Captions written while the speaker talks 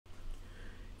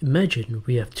Imagine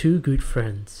we have two good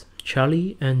friends,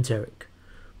 Charlie and Derek.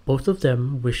 Both of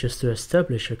them wishes to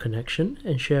establish a connection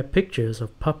and share pictures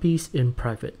of puppies in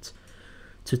private.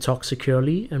 To talk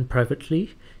securely and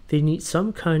privately, they need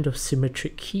some kind of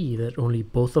symmetric key that only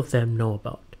both of them know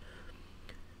about.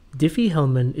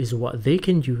 Diffie-Hellman is what they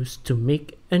can use to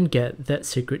make and get that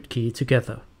secret key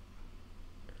together.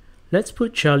 Let's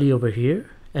put Charlie over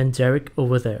here and Derek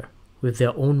over there with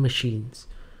their own machines.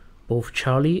 Both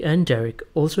Charlie and Derek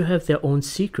also have their own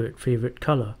secret favorite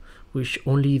color, which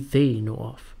only they know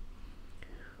of.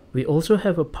 We also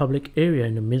have a public area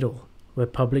in the middle, where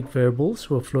public variables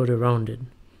will float around in.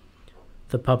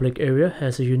 The public area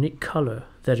has a unique color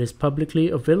that is publicly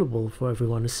available for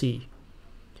everyone to see.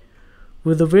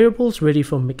 With the variables ready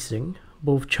for mixing,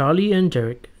 both Charlie and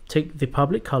Derek take the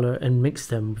public color and mix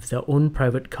them with their own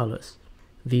private colors.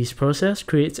 This process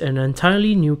creates an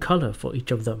entirely new color for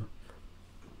each of them.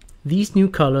 These new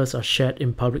colors are shared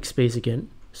in public space again,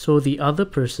 so the other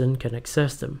person can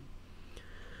access them.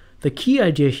 The key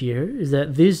idea here is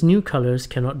that these new colors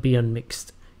cannot be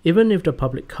unmixed, even if the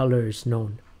public color is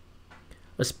known.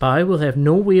 A spy will have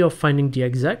no way of finding the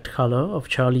exact color of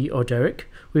Charlie or Derek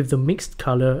with the mixed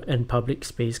color and public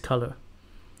space color.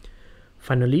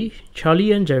 Finally,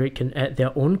 Charlie and Derek can add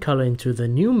their own color into the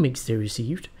new mix they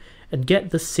received and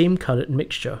get the same colored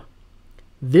mixture.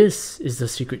 This is the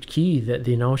secret key that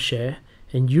they now share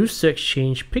and use to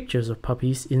exchange pictures of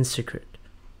puppies in secret.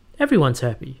 Everyone's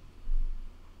happy.